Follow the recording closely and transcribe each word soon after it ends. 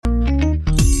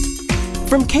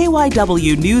From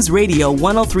KYW News Radio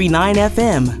 1039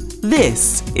 FM,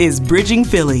 this is Bridging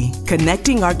Philly,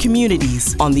 connecting our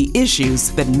communities on the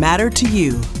issues that matter to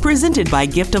you. Presented by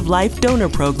Gift of Life Donor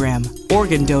Program.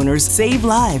 Organ donors save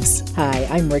lives. Hi,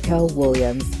 I'm Raquel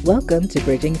Williams. Welcome to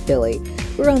Bridging Philly.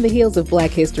 We're on the heels of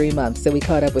Black History Month, so we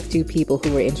caught up with two people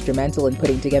who were instrumental in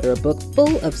putting together a book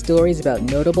full of stories about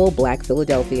notable Black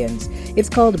Philadelphians. It's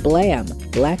called BLAM,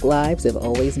 Black Lives Have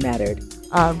Always Mattered.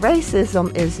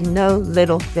 Racism is no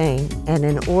little thing, and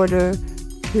in order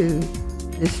to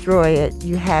destroy it,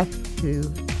 you have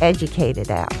to educate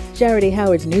it out. Charity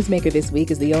Howard's newsmaker this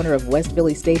week is the owner of West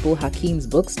Philly staple Hakeem's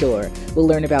Bookstore. We'll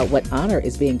learn about what honor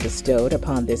is being bestowed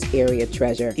upon this area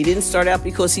treasure. He didn't start out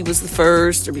because he was the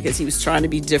first or because he was trying to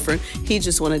be different. He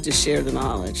just wanted to share the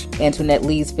knowledge. Antoinette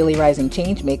Lee's Philly Rising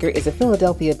Changemaker is a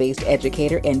Philadelphia-based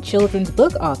educator and children's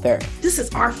book author. This is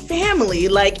our family,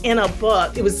 like in a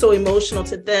book. It was so emotional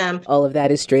to them. All of that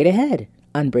is straight ahead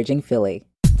on Bridging Philly.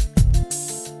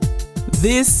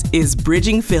 This is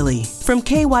Bridging Philly from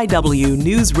KYW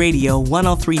News Radio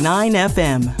 1039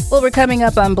 FM. Well, we're coming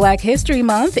up on Black History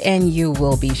Month, and you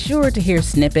will be sure to hear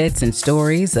snippets and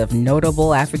stories of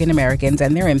notable African Americans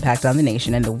and their impact on the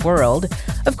nation and the world.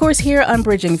 Of course, here on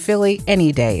Bridging Philly,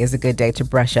 any day is a good day to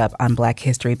brush up on Black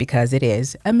history because it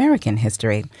is American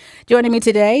history. Joining me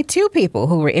today, two people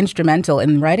who were instrumental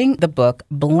in writing the book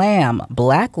BLAM,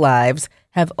 Black Lives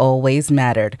Have Always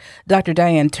Mattered. Dr.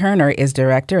 Diane Turner is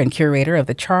director and curator of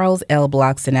the Charles L.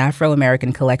 Blockson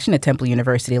Afro-American Collection at Temple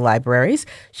University Libraries.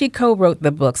 She co-wrote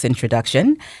the book's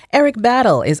introduction. Eric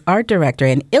Battle is art director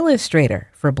and illustrator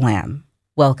for BLAM.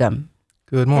 Welcome.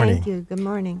 Good morning. Thank you. Good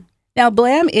morning. Now,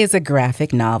 BLAM is a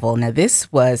graphic novel. Now,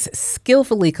 this was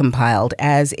skillfully compiled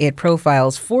as it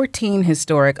profiles 14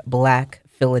 historic Black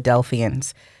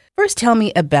Philadelphians. First, tell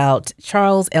me about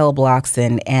Charles L.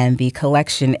 Blockson and the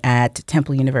collection at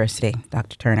Temple University,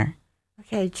 Dr. Turner.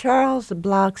 Okay, Charles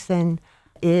Blockson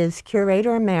is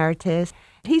curator emeritus.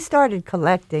 He started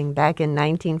collecting back in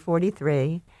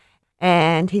 1943,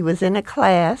 and he was in a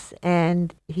class,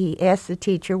 and he asked the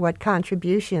teacher what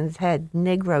contributions had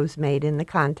Negroes made in the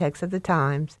context of the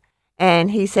times.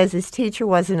 And he says his teacher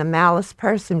wasn't a malice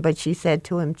person, but she said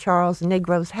to him, "Charles,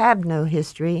 Negroes have no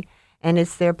history, and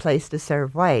it's their place to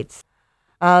serve whites."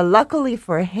 Luckily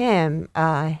for him,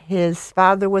 his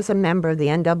father was a member of the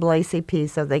NAACP,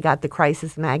 so they got the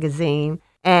Crisis magazine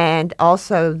and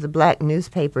also the black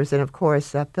newspapers. And, of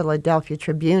course, Philadelphia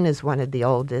Tribune is one of the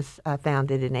oldest,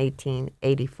 founded in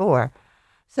 1884.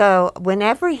 So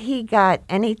whenever he got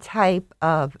any type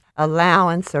of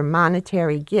allowance or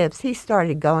monetary gifts, he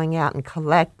started going out and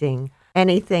collecting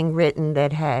anything written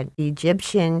that had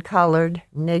Egyptian, colored,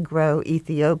 Negro,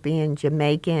 Ethiopian,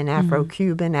 Jamaican,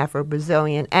 Afro-Cuban,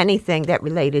 Afro-Brazilian, anything that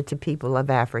related to people of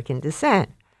African descent.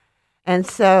 And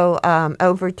so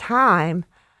over time,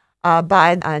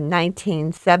 by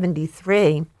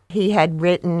 1973, he had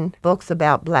written books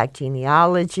about Black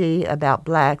genealogy, about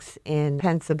Blacks in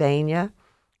Pennsylvania.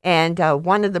 And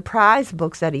one of the prize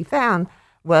books that he found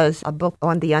was a book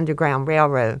on the Underground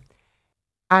Railroad.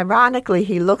 Ironically,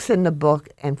 he looks in the book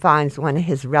and finds one of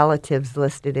his relatives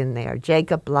listed in there,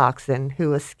 Jacob Blockson,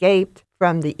 who escaped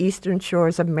from the eastern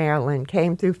shores of Maryland,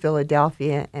 came through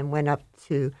Philadelphia, and went up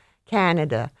to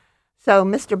Canada. So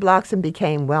Mr. Blockson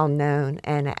became well-known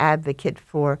and an advocate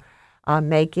for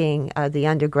making the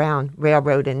Underground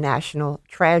Railroad a national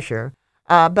treasure.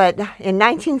 But in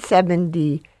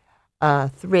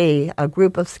 1973, a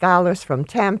group of scholars from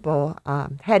Temple,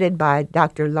 headed by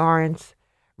Dr. Lawrence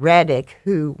Reddick,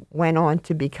 who went on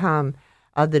to become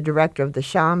the director of the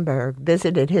Schomburg,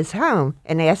 visited his home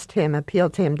and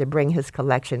appealed to him to bring his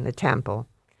collection to Temple.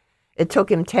 It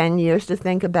took him 10 years to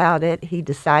think about it. He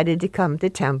decided to come to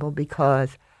Temple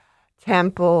because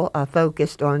Temple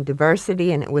focused on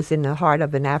diversity, and it was in the heart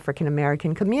of an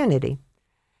African-American community.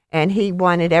 And he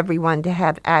wanted everyone to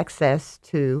have access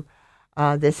to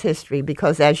this history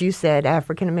because, as you said,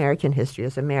 African-American history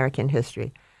is American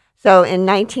history. So in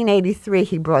 1983,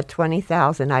 he brought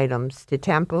 20,000 items to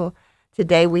Temple.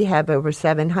 Today, we have over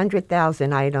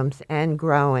 700,000 items and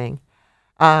growing.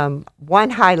 One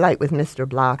highlight with Mr.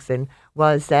 Blockson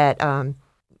was that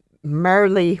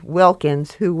Merle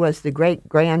Wilkins, who was the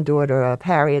great-granddaughter of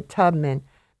Harriet Tubman,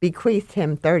 bequeathed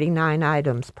him 39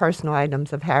 items, personal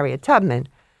items of Harriet Tubman.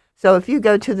 So if you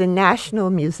go to the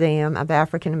National Museum of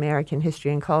African American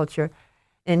History and Culture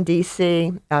in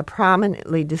D.C.,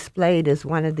 prominently displayed is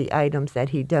one of the items that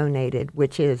he donated,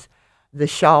 which is the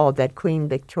shawl that Queen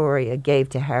Victoria gave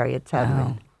to Harriet Tubman.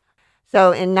 Wow.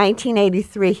 So in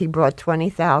 1983, he brought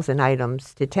 20,000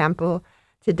 items to Temple.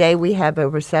 Today, we have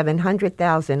over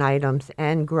 700,000 items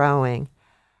and growing.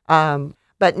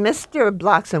 But Mr.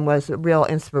 Blockson was a real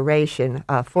inspiration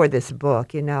for this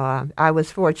book. I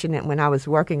was fortunate when I was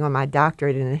working on my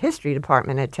doctorate in the history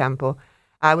department at Temple.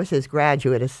 I was his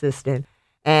graduate assistant.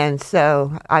 And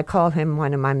so I call him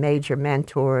one of my major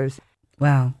mentors.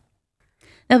 Wow.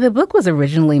 Now, the book was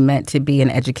originally meant to be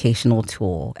an educational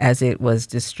tool as it was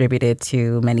distributed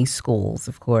to many schools,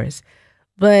 of course.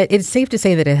 But it's safe to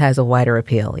say that it has a wider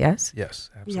appeal, yes?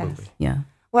 Yes, absolutely. Yes. Yeah.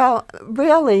 Well,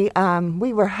 really,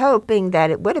 we were hoping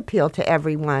that it would appeal to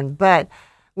everyone, but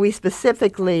we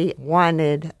specifically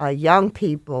wanted young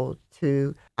people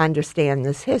to understand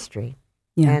this history.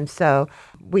 Yeah. And so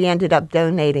we ended up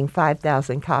donating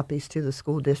 5,000 copies to the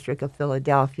School District of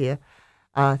Philadelphia,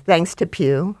 thanks to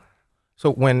Pew.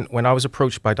 So when I was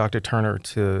approached by Dr. Turner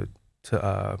to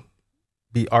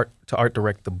art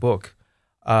direct the book,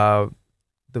 the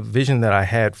vision that I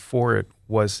had for it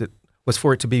was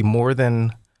for it to be more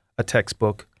than a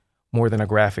textbook, more than a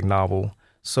graphic novel.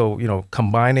 So,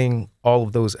 combining all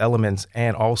of those elements,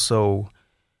 and also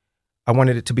I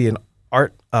wanted it to be an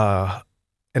art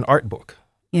book,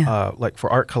 like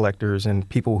for art collectors and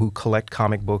people who collect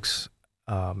comic books.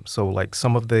 So like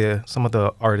some of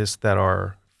the artists that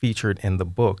are featured in the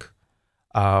book,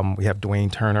 we have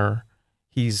Dwayne Turner.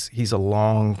 He's a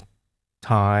long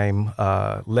time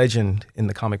legend in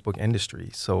the comic book industry.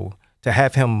 So to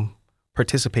have him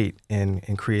participate in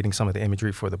creating some of the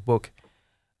imagery for the book,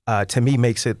 to me,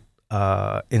 makes it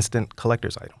instant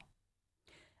collector's item.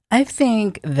 I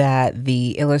think that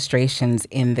the illustrations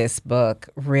in this book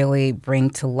really bring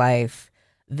to life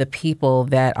the people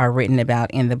that are written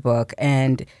about in the book.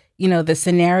 And, the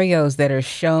scenarios that are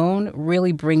shown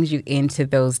really brings you into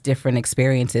those different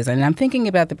experiences. And I'm thinking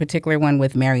about the particular one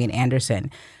with Marian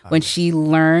Anderson, when she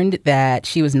learned that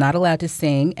she was not allowed to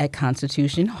sing at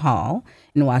Constitution Hall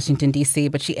in Washington, D.C.,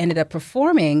 but she ended up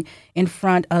performing in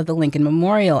front of the Lincoln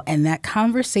Memorial. And that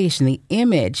conversation, the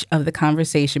image of the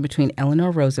conversation between Eleanor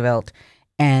Roosevelt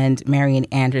and Marian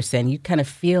Anderson, you kind of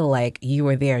feel like you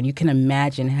were there and you can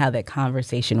imagine how that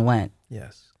conversation went.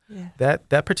 Yes. Yeah.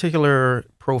 That particular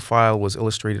profile was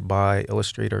illustrated by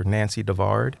illustrator Nancy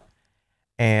Devard.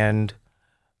 And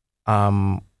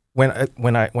when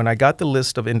I got the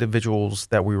list of individuals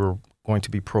that we were going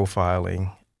to be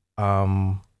profiling,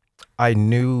 I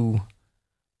knew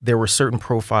there were certain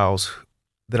profiles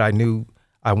that I knew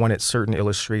I wanted certain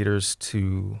illustrators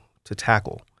to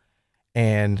tackle.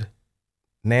 And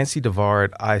Nancy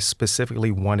Devard, I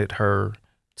specifically wanted her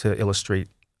to illustrate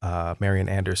Marian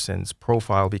Anderson's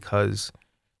profile because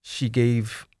she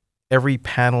gave every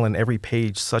panel and every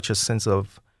page such a sense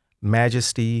of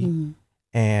majesty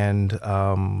and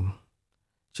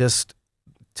just,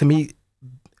 to me,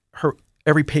 her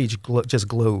every page just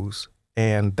glows.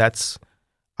 And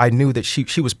I knew that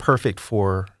she was perfect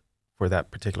for that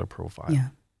particular profile. Yeah.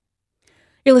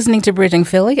 You're listening to Bridging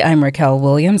Philly. I'm Raquel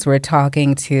Williams. We're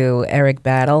talking to Eric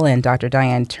Battle and Dr.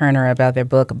 Diane Turner about their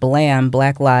book, Blam!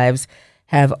 Black Lives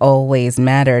Have Always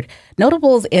Mattered.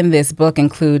 Notables in this book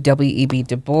include W.E.B.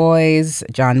 Du Bois,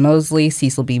 John Mosley,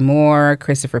 Cecil B. Moore,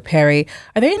 Christopher Perry.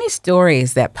 Are there any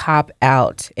stories that pop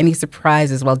out, any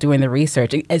surprises while doing the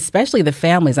research, especially the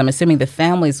families? I'm assuming the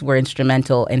families were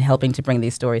instrumental in helping to bring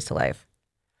these stories to life.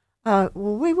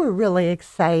 We were really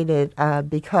excited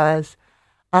because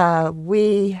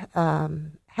we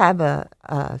have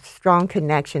a strong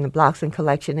connection, the Blockson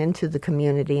Collection, into the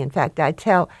community. In fact, I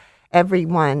tell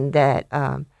everyone that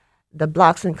the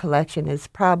Blockson Collection is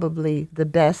probably the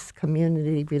best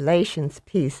community relations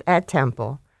piece at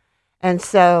Temple. And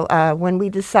so when we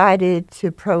decided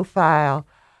to profile,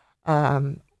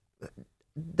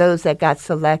 those that got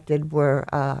selected were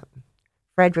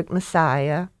Frederick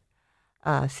Messiah,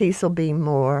 Cecil B.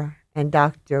 Moore, and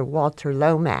Dr. Walter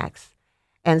Lomax.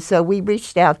 And so we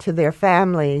reached out to their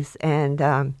families, and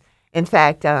in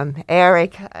fact,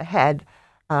 Eric had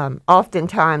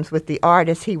oftentimes with the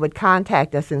artists, he would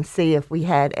contact us and see if we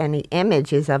had any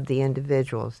images of the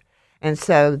individuals. And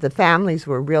so the families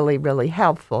were really, really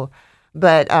helpful.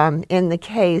 But in the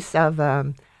case of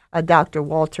Dr.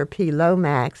 Walter P.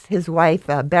 Lomax, his wife,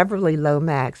 Beverly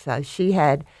Lomax, she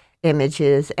had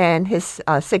images, and his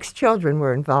 6 children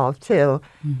were involved too.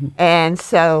 Mm-hmm. And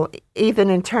so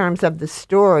even in terms of the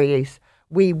stories,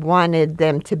 we wanted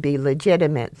them to be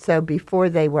legitimate. So before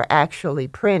they were actually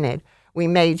printed, we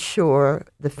made sure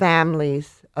the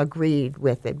families agreed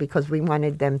with it because we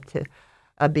wanted them to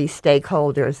be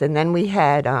stakeholders. And then we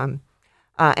had,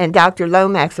 and Dr.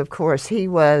 Lomax, of course, he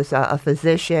was a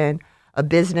physician, a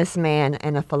businessman,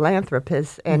 and a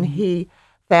philanthropist, and he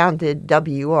founded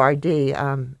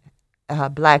WRD,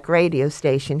 Black radio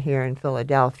station here in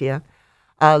Philadelphia.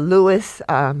 Louis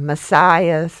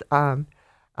Messiah's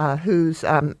who's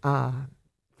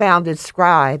founded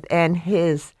Scribe, and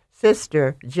his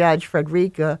sister, Judge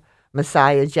Frederica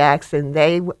Messiah Jackson.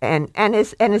 They and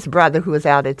his brother, who was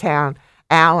out of town,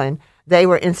 Alan. They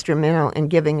were instrumental in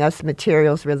giving us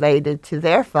materials related to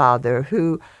their father,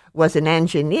 who was an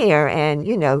engineer, and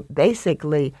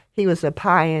basically he was a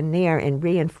pioneer in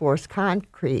reinforced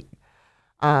concrete,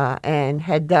 and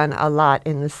had done a lot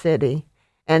in the city.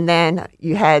 And then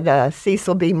you had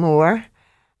Cecil B. Moore,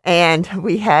 and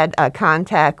we had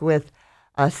contact with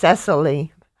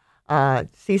Cecily,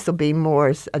 Cecil B.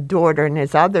 Moore's daughter, and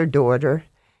his other daughter,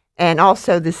 and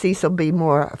also the Cecil B.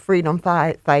 Moore freedom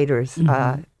fighters,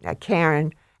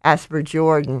 Karen Asper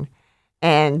Jordan.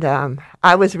 And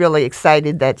I was really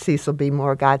excited that Cecil B.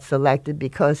 Moore got selected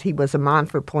because he was a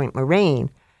Montford Point Marine.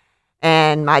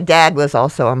 And my dad was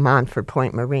also a Montford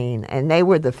Point Marine. And they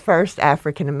were the first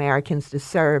African Americans to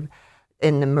serve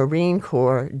in the Marine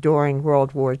Corps during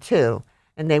World War II.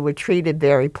 And they were treated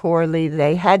very poorly.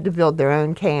 They had to build their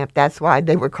own camp. That's why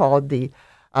they were called the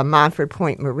Montford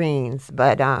Point Marines.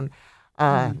 But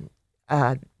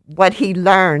what he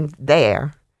learned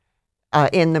there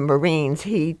in the Marines,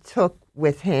 he took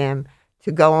with him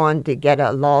to go on to get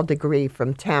a law degree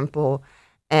from Temple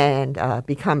and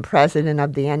become president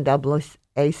of the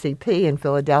NAACP in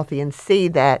Philadelphia, and see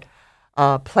that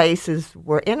places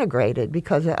were integrated,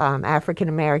 because African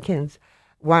Americans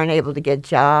weren't able to get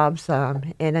jobs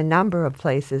in a number of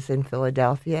places in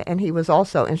Philadelphia. And he was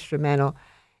also instrumental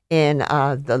in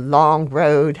the long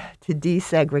road to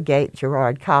desegregate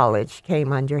Girard College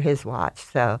came under his watch.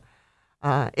 So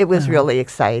it was really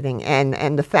exciting.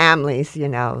 And the families,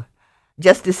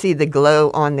 just to see the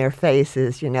glow on their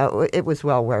faces, it was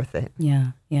well worth it.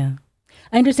 Yeah, yeah.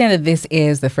 I understand that this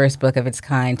is the first book of its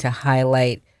kind to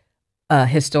highlight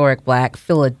historic Black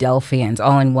Philadelphians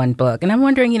all in one book. And I'm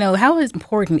wondering, how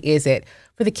important is it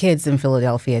for the kids in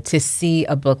Philadelphia to see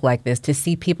a book like this, to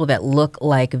see people that look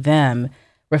like them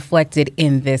reflected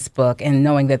in this book, and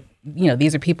knowing that,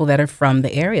 these are people that are from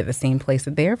the area, the same place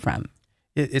that they're from?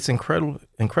 It's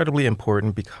incredibly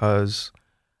important because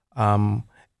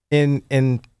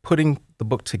in putting the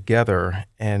book together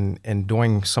and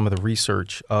doing some of the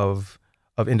research of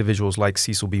individuals like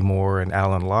Cecil B. Moore and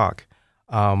Alan Locke,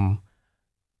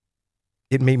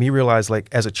 it made me realize, like,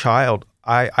 as a child,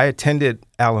 I attended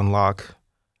Alan Locke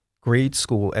grade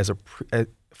school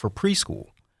for preschool.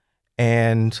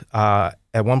 And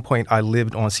at one point I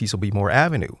lived on Cecil B. Moore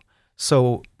Avenue.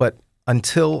 So, but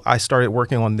until I started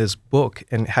working on this book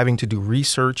and having to do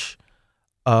research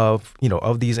of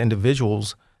these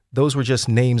individuals, those were just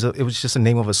names. It was just a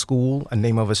name of a school, a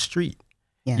name of a street.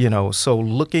 Yeah. So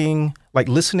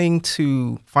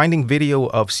finding video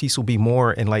of Cecil B.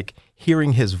 Moore and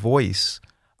hearing his voice,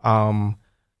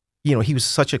 he was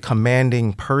such a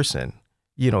commanding person.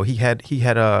 He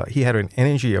had an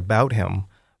energy about him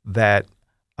that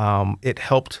it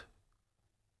helped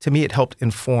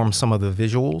inform some of the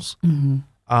visuals.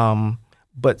 Mm-hmm.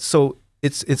 But so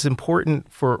it's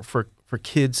important for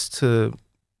kids to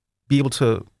be able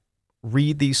to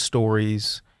read these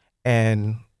stories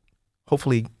and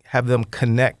hopefully have them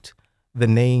connect the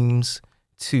names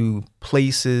to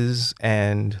places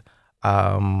and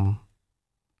other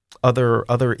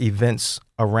events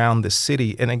around the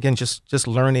city. And again, just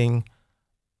learning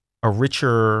a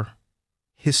richer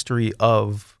history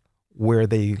of where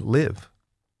they live.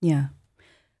 Yeah.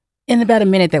 In about a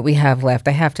minute that we have left,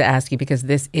 I have to ask you, because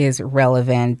this is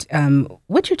relevant,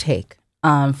 what's your take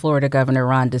on Florida Governor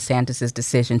Ron DeSantis'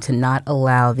 decision to not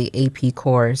allow the AP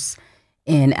course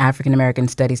in African American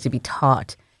Studies to be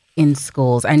taught in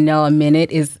schools? I know a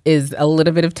minute is a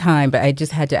little bit of time, but I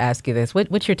just had to ask you this.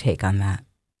 What's your take on that?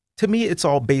 To me, it's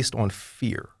all based on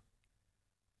fear.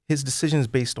 His decision is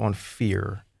based on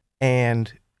fear.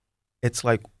 And it's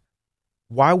like,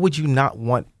 why would you not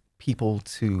want people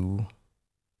to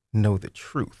know the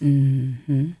truth?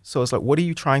 Mm-hmm. So it's like, what are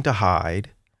you trying to hide?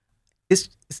 It's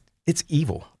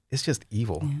evil. It's just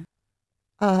evil. Yeah.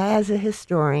 As a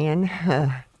historian,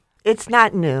 it's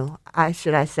not new,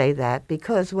 should I say that,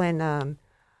 because when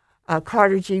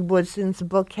Carter G. Woodson's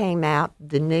book came out,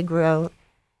 The Negro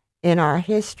in Our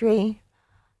History,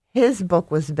 his book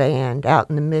was banned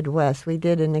out in the Midwest. We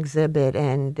did an exhibit,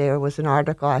 and there was an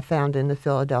article I found in the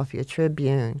Philadelphia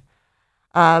Tribune.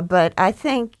 But I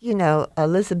think,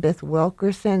 Elizabeth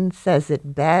Wilkerson says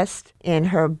it best in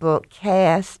her book,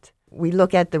 Caste. We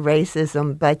look at the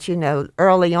racism, but,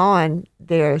 early on,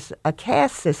 there's a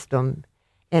caste system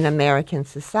in American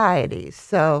society.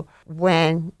 So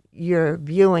when you're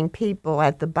viewing people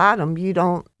at the bottom, you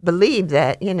don't believe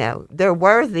that, they're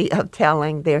worthy of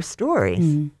telling their stories.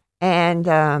 Mm. And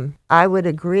I would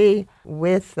agree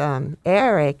with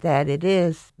Eric that it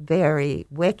is very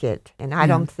wicked, and I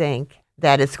don't think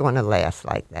that it's going to last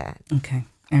like that. Okay.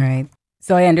 All right.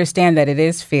 So I understand that it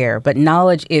is fear, but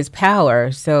knowledge is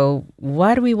power. So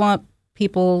why do we want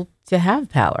people to have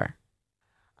power?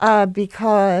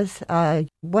 Because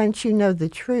once you know the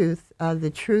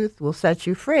truth will set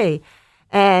you free.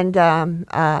 And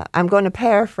I'm going to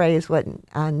paraphrase what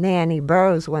Nanny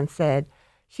Burroughs once said.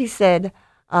 She said,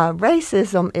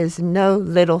 racism is no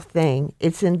little thing.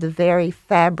 It's in the very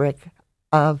fabric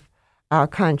of our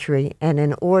country. And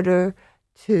in order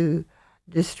to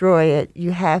destroy it,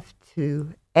 you have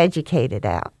to educate it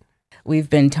out. We've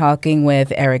been talking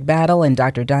with Eric Battle and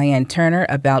Dr. Diane Turner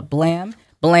about BLAM.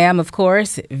 BLAM, of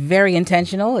course, very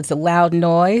intentional. It's a loud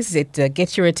noise. It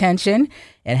gets your attention.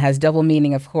 It has double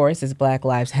meaning, of course, as Black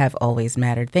lives have always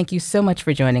mattered. Thank you so much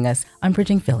for joining us on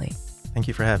Bridging Philly. Thank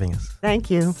you for having us.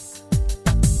 Thank you.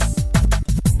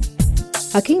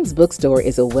 Hakeem's Bookstore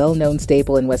is a well-known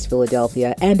staple in West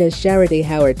Philadelphia, and as Shara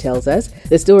Howard tells us,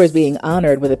 the store is being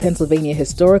honored with a Pennsylvania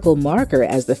historical marker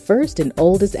as the first and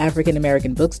oldest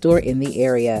African-American bookstore in the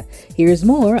area. Here's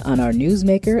more on our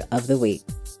Newsmaker of the Week.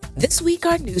 This week,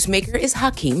 our newsmaker is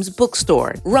Hakeem's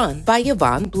Bookstore, run by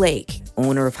Yvonne Blake,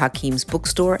 owner of Hakeem's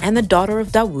Bookstore and the daughter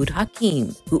of Dawood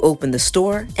Hakeem, who opened the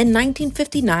store in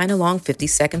 1959 along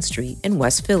 52nd Street in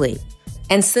West Philly.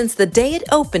 And since the day it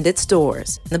opened its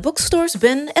doors, the bookstore's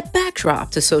been a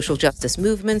backdrop to social justice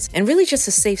movements and really just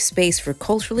a safe space for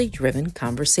culturally driven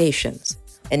conversations.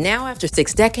 And now, after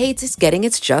 6 decades, it's getting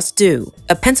its just due,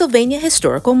 a Pennsylvania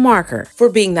historical marker for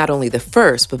being not only the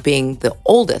first, but being the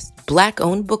oldest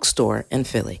Black-owned bookstore in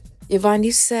Philly. Yvonne,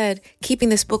 you said keeping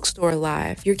this bookstore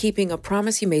alive, you're keeping a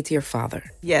promise you made to your father.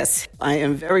 Yes, I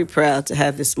am very proud to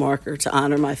have this marker to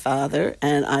honor my father,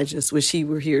 and I just wish he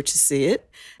were here to see it.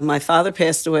 My father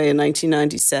passed away in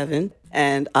 1997,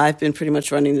 and I've been pretty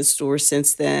much running the store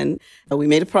since then. We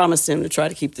made a promise to him to try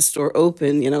to keep the store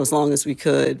open, as long as we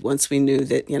could, once we knew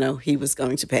that, he was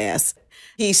going to pass.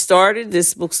 He started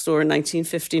this bookstore in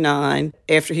 1959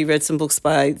 after he read some books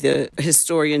by the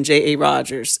historian J.A.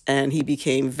 Rogers, and he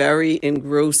became very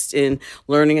engrossed in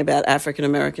learning about African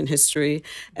American history,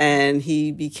 and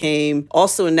he became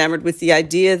also enamored with the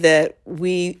idea that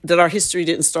our history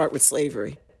didn't start with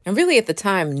slavery. And really, at the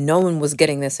time, no one was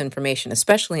getting this information,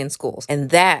 especially in schools. And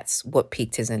that's what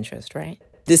piqued his interest, right?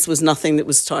 This was nothing that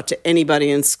was taught to anybody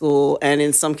in school, and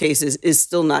in some cases is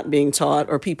still not being taught,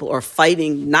 or people are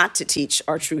fighting not to teach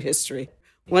our true history.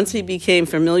 Once he became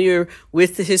familiar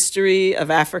with the history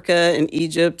of Africa and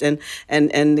Egypt and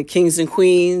the kings and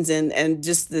queens and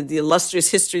just the illustrious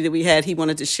history that we had, he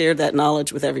wanted to share that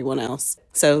knowledge with everyone else.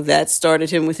 So that started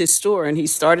him with his store, and he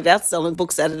started out selling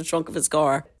books out of the trunk of his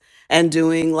car and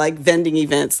doing vending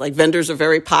events. Vendors are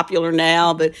very popular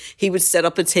now, but he would set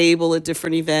up a table at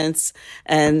different events.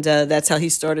 And that's how he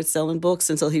started selling books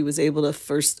until he was able to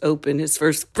first open his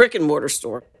first brick and mortar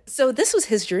store. So this was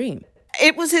his dream.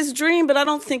 It was his dream, but I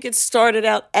don't think it started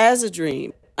out as a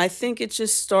dream. I think it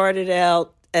just started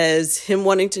out as him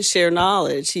wanting to share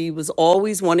knowledge. He was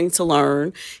always wanting to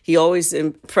learn. He always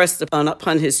impressed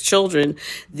upon his children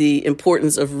the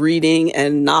importance of reading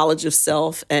and knowledge of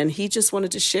self, and he just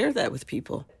wanted to share that with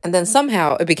people. And then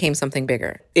somehow it became something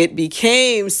bigger. It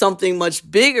became something much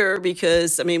bigger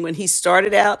because, when he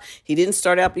started out, he didn't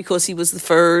start out because he was the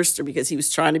first or because he was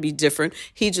trying to be different.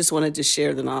 He just wanted to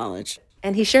share the knowledge.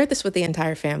 And he shared this with the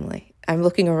entire family. I'm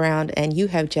looking around, and you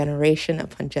have generation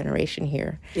upon generation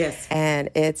here. Yes. And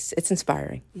it's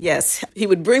inspiring. Yes. He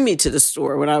would bring me to the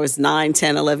store when I was 9,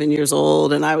 10, 11 years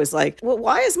old, and I was like, well,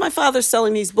 why is my father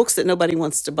selling these books that nobody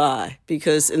wants to buy?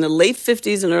 Because in the late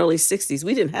 50s and early 60s,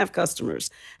 we didn't have customers.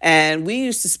 And we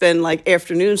used to spend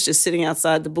afternoons just sitting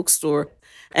outside the bookstore,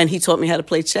 and he taught me how to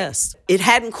play chess. It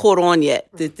hadn't caught on yet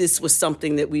that this was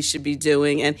something that we should be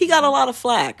doing. And he got a lot of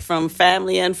flack from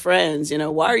family and friends.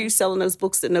 Why are you selling those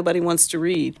books that nobody wants to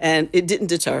read? And it didn't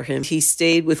deter him. He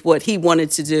stayed with what he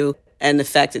wanted to do and the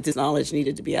fact that this knowledge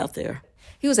needed to be out there.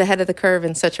 He was ahead of the curve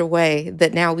in such a way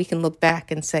that now we can look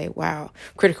back and say, wow,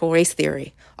 critical race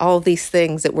theory, all of these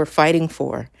things that we're fighting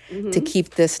for to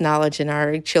keep this knowledge in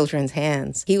our children's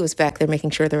hands. He was back there making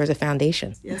sure there was a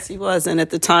foundation. Yes, he was. And at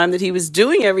the time that he was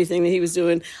doing everything that he was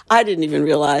doing, I didn't even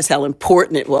realize how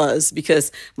important it was because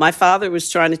my father was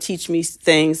trying to teach me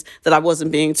things that I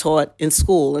wasn't being taught in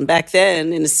school. And back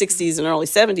then, in the 60s and early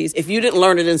 70s, if you didn't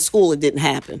learn it in school, it didn't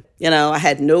happen. I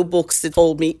had no books that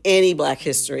told me any Black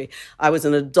history. I was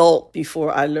an adult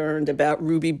before I learned about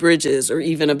Ruby Bridges or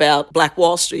even about Black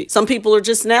Wall Street. Some people are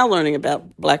just now learning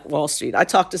about Black Wall Street. I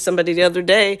talked to somebody the other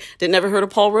day that never heard of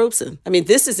Paul Robeson. I mean,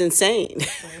 this is insane.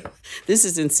 This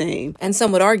is insane. And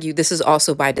some would argue this is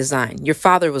also by design. Your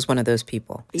father was one of those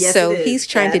people. Yes, so it is. he's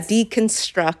trying to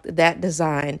deconstruct that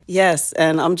design. Yes,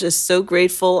 and I'm just so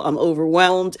grateful. I'm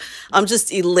overwhelmed. I'm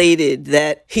just elated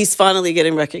that he's finally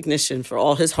getting recognition for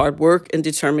all his hard work and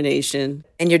determination.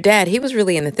 And your dad, he was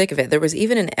really in the thick of it. There was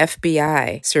even an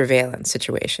FBI surveillance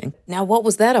situation. Now, what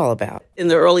was that all about? In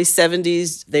the early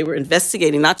 70s, they were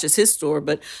investigating not just his store,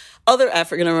 but other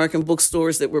African-American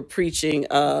bookstores that were preaching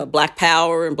Black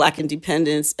power and Black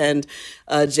independence. And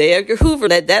J. Edgar Hoover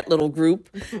led that little group.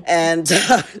 And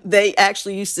they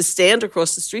actually used to stand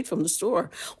across the street from the store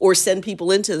or send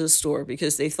people into the store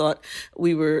because they thought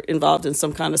we were involved in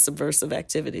some kind of subversive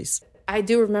activities. I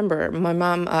do remember my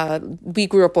mom, we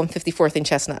grew up on 54th and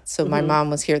Chestnut, so my mom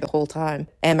was here the whole time,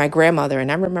 and my grandmother, and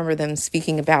I remember them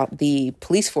speaking about the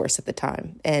police force at the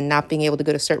time and not being able to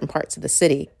go to certain parts of the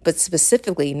city, but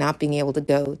specifically not being able to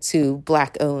go to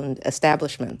Black-owned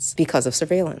establishments because of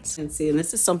surveillance. And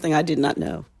this is something I did not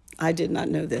know. I did not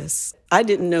know this. I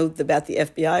didn't know about the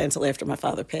FBI until after my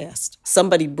father passed.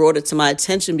 Somebody brought it to my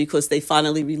attention because they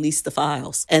finally released the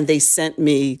files and they sent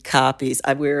me copies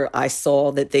where I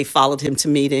saw that they followed him to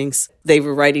meetings. They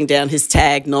were writing down his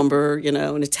tag number,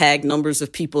 and the tag numbers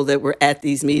of people that were at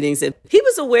these meetings. And he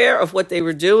was aware of what they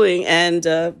were doing. And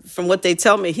from what they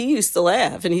tell me, he used to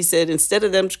laugh. And he said, instead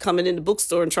of them coming in the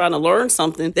bookstore and trying to learn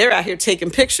something, they're out here taking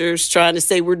pictures trying to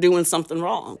say we're doing something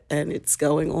wrong. And it's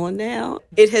going on now.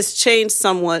 It has changed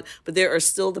somewhat, but there are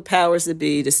still the powers that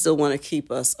be that still want to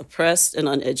keep us oppressed and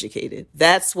uneducated.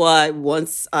 That's why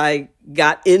once I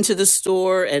got into the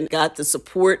store and got the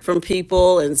support from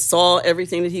people and saw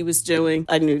everything that he was doing,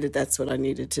 I knew that that's what I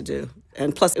needed to do.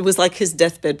 And plus, it was like his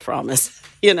deathbed promise.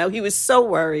 He was so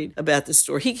worried about the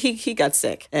store. He got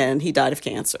sick and he died of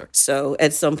cancer. So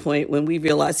at some point when we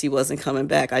realized he wasn't coming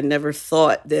back, I never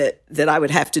thought that I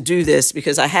would have to do this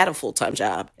because I had a full-time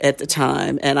job at the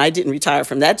time. And I didn't retire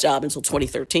from that job until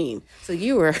 2013. So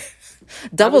you were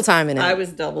double timing it. I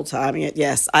was double timing it,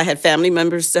 yes. I had family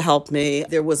members to help me.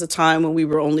 There was a time when we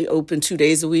were only open 2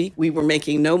 days a week. We were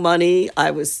making no money.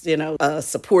 I was,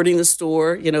 supporting the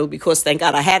store, because thank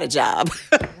God I had a job.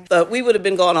 But we would have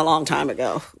been gone a long time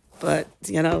ago. But,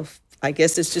 I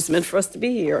guess it's just meant for us to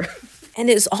be here. And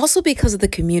it's also because of the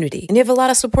community. And you have a lot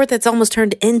of support that's almost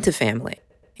turned into family.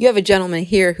 You have a gentleman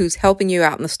here who's helping you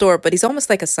out in the store, but he's almost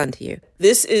like a son to you.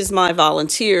 This is my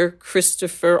volunteer,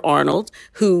 Christopher Arnold,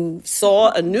 who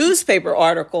saw a newspaper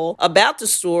article about the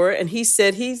store, and he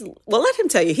said let him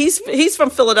tell you, he's from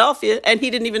Philadelphia, and he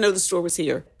didn't even know the store was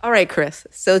here. All right, Chris,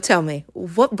 so tell me,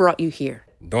 what brought you here?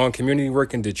 Doing community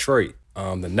work in Detroit.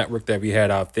 The network that we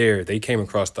had out there, they came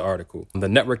across the article. The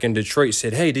network in Detroit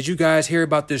said, hey, did you guys hear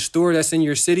about this store that's in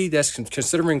your city that's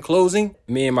considering closing?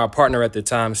 Me and my partner at the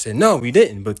time said, no, we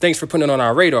didn't, but thanks for putting it on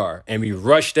our radar. And we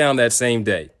rushed down that same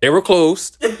day. They were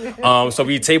closed. So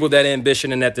we tabled that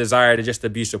ambition and that desire to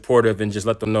be supportive and just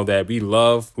let them know that we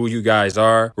love who you guys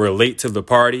are. We're late to the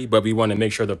party, but we want to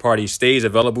make sure the party stays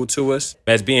available to us.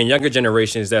 As being younger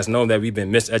generations, that's known that we've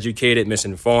been miseducated,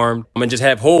 misinformed, and just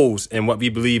have holes in what we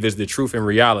believe is the truth and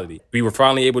reality. We were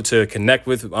finally able to connect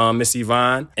with Miss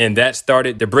Yvonne, and that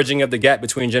started the bridging of the gap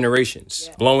between generations,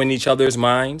 blowing each other's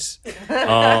minds,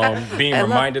 being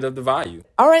reminded of the value.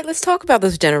 All right, let's talk about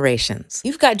those generations.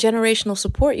 You've got generational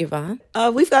support, Yvonne.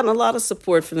 We've gotten a lot of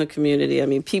support from the community. I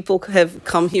mean, people have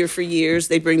come here for years.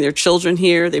 They bring their children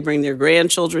here. They bring their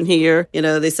grandchildren here.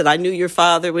 They said, I knew your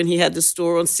father when he had the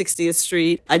store on 60th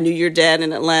Street. I knew your dad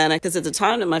in Atlanta. Because at the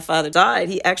time that my father died,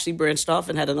 he actually branched off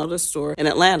and had another store in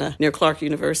Atlanta near Clark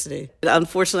University.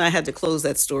 Unfortunately, I had to close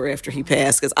that store after he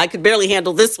passed because I could barely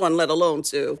handle this one, let alone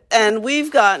two. And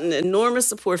we've gotten enormous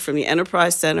support from the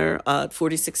Enterprise Center at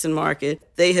 46 and Market.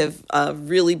 They have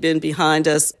really been behind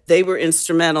us. They were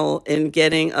instrumental in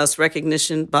getting us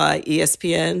recognition by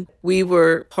ESPN. We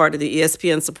were part of the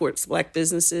ESPN Supports Black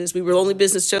Businesses. We were the only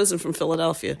business chosen from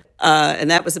Philadelphia.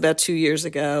 And that was about 2 years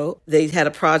ago. They had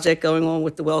a project going on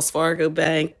with the Wells Fargo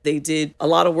Bank. They did a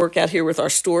lot of work out here with our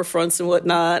storefronts and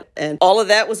whatnot. And all of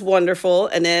that was wonderful.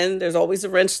 And then there's always a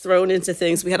wrench thrown into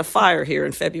things. We had a fire here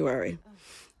in February,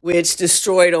 which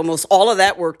destroyed almost all of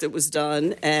that work that was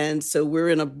done. And so we're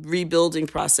in a rebuilding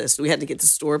process. We had to get the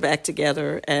store back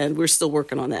together, and we're still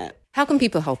working on that. How can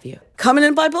people help you? Come in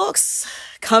and buy books.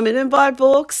 Come in and buy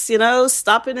books,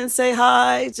 stop in and say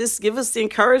hi. Just give us the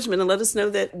encouragement and let us know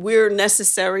that we're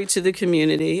necessary to the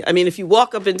community. I mean, if you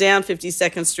walk up and down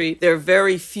 52nd Street, there are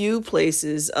very few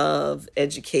places of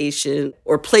education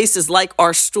or places like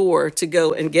our store to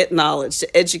go and get knowledge,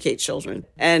 to educate children.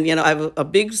 And, I'm a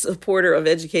big supporter of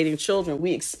educating children.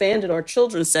 We expanded our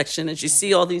children's section, as you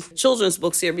see all these children's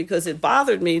books here, because it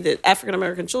bothered me that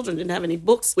African-American children didn't have any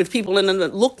books with people in them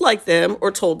that looked like them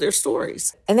or told their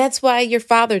stories. And that's why your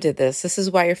father did this. This is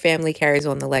why your family carries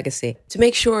on the legacy, to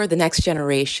make sure the next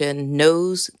generation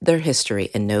knows their history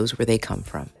and knows where they come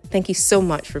from. Thank you so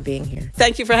much for being here.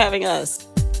 Thank you for having us.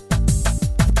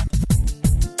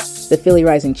 The Philly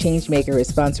Rising Changemaker is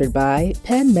sponsored by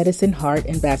Penn Medicine Heart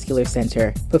and Vascular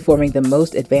Center, performing the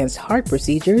most advanced heart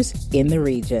procedures in the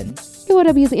region.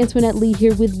 KYW's Antoinette Lee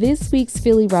here with this week's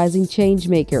Philly Rising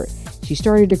Changemaker. She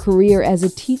started a career as a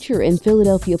teacher in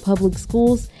Philadelphia public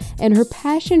schools, and her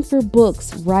passion for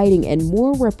books, writing, and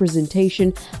more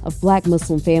representation of Black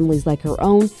Muslim families like her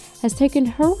own has taken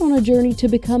her on a journey to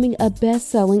becoming a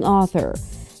best-selling author.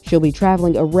 She'll be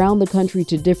traveling around the country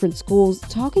to different schools,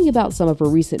 talking about some of her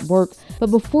recent work, but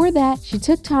before that, she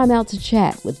took time out to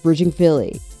chat with Bridging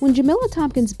Philly. When Jamila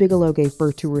Tompkins Bigelow gave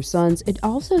birth to her sons, it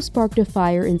also sparked a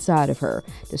fire inside of her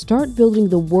to start building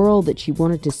the world that she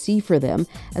wanted to see for them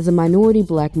as a minority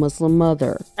Black Muslim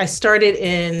mother. I started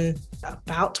in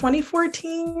about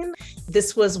 2014.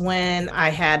 This was when I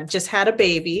had just had a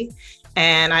baby.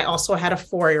 And I also had a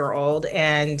 4-year-old,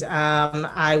 and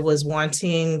I was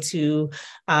wanting to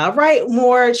write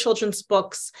more children's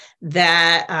books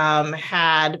that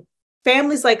had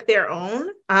families like their own,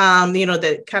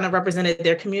 that kind of represented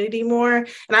their community more. And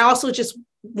I also just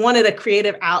wanted a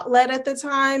creative outlet at the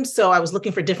time, so I was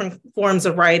looking for different forms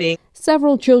of writing.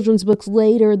 Several children's books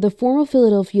later, the former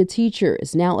Philadelphia teacher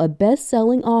is now a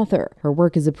best-selling author. Her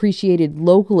work is appreciated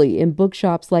locally in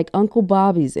bookshops like Uncle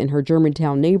Bobby's in her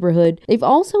Germantown neighborhood. They've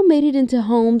also made it into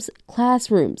homes,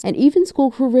 classrooms, and even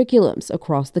school curriculums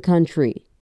across the country.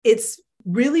 It's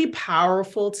really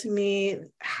powerful to me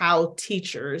how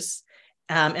teachers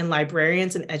and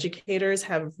librarians and educators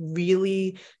have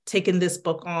really taken this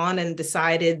book on and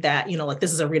decided that,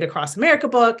 this is a Read Across America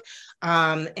book.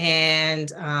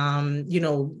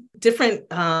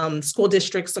 Different school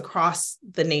districts across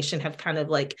the nation have kind of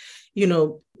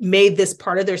made this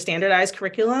part of their standardized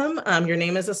curriculum. Your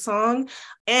Name is a Song.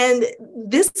 And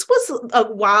this was a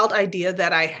wild idea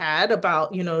that I had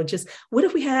about, just what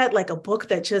if we had a book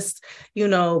that just,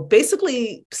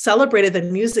 basically celebrated the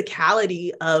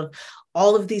musicality of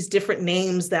all of these different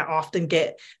names that often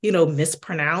get,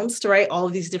 mispronounced, right? All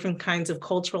of these different kinds of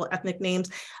cultural, ethnic names,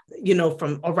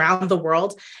 from around the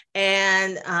world.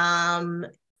 And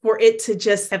for it to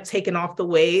just have taken off the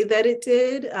way that it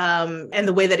did, and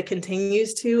the way that it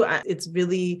continues to, it's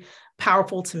really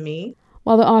powerful to me.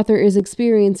 While the author is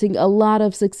experiencing a lot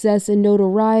of success and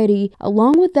notoriety,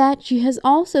 along with that, she has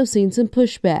also seen some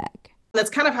pushback. That's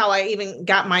kind of how I even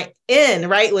got my in,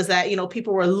 right? Was that,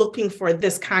 people were looking for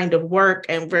this kind of work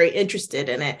and very interested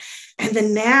in it. And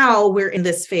then now we're in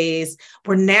this phase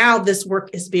where now this work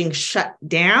is being shut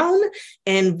down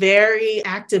in very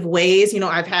active ways.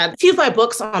 I've had a few of my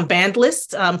books on banned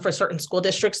lists for certain school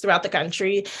districts throughout the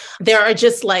country. There are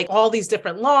just all these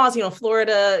different laws,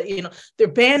 Florida, they're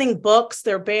banning books,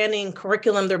 they're banning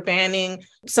curriculum, they're banning,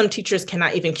 some teachers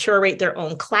cannot even curate their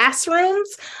own classrooms.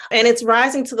 And it's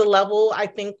rising to the level, I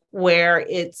think, where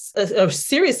it's a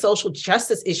serious social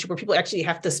justice issue where people actually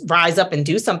have to rise up and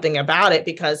do something about it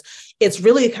because it's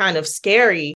really kind of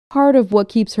scary. Part of what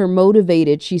keeps her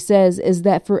motivated, she says, is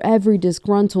that for every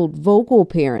disgruntled vocal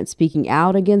parent speaking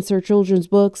out against her children's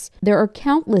books, there are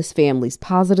countless families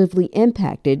positively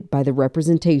impacted by the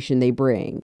representation they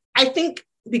bring. I think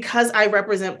because I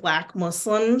represent Black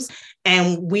Muslims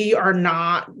and we are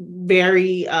not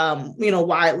very,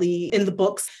 widely in the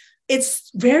books,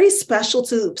 it's very special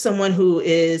to someone who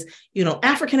is,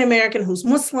 African-American, who's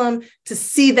Muslim, to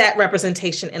see that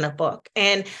representation in a book.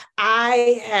 And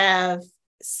I have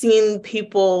seen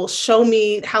people show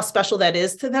me how special that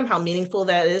is to them, how meaningful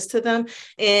that is to them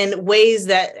in ways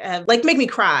that make me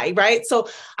cry, right? So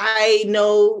I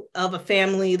know of a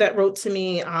family that wrote to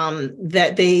me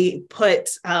that they put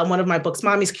one of my books,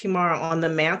 Mommy's Kimara, on the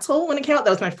mantle when it came out.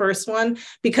 That was my first one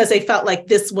because they felt like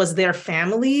this was their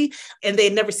family and they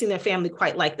had never seen their family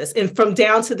quite like this. And from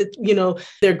down to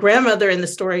their grandmother in the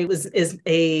story is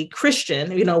a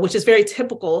Christian, which is very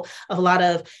typical of a lot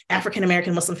of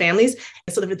African-American Muslim families.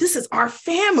 So this is our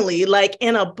family,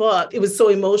 in a book. It was so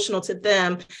emotional to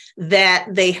them that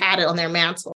they had it on their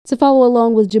mantle. To follow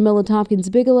along with Jamila Tompkins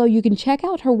Bigelow, you can check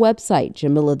out her website,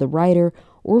 Jamila the Writer,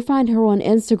 or find her on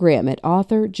Instagram at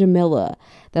author Jamila.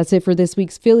 That's it for this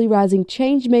week's Philly Rising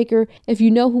Changemaker. If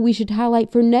you know who we should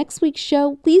highlight for next week's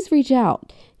show, please reach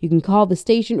out. You can call the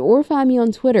station or find me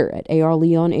on Twitter at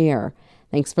ARLeeOnAir.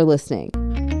 Thanks for listening.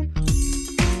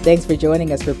 Thanks for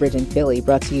joining us for Bridging Philly,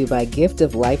 brought to you by Gift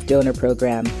of Life Donor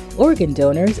Program. Organ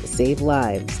donors save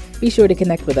lives. Be sure to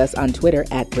connect with us on Twitter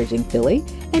at Bridging Philly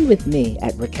and with me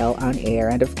at Raquel on Air.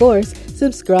 And of course,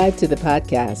 subscribe to the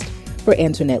podcast. For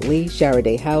Antoinette Lee, Shara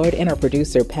Day Howard, and our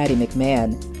producer, Patty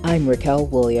McMahon, I'm Raquel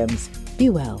Williams. Be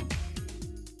well.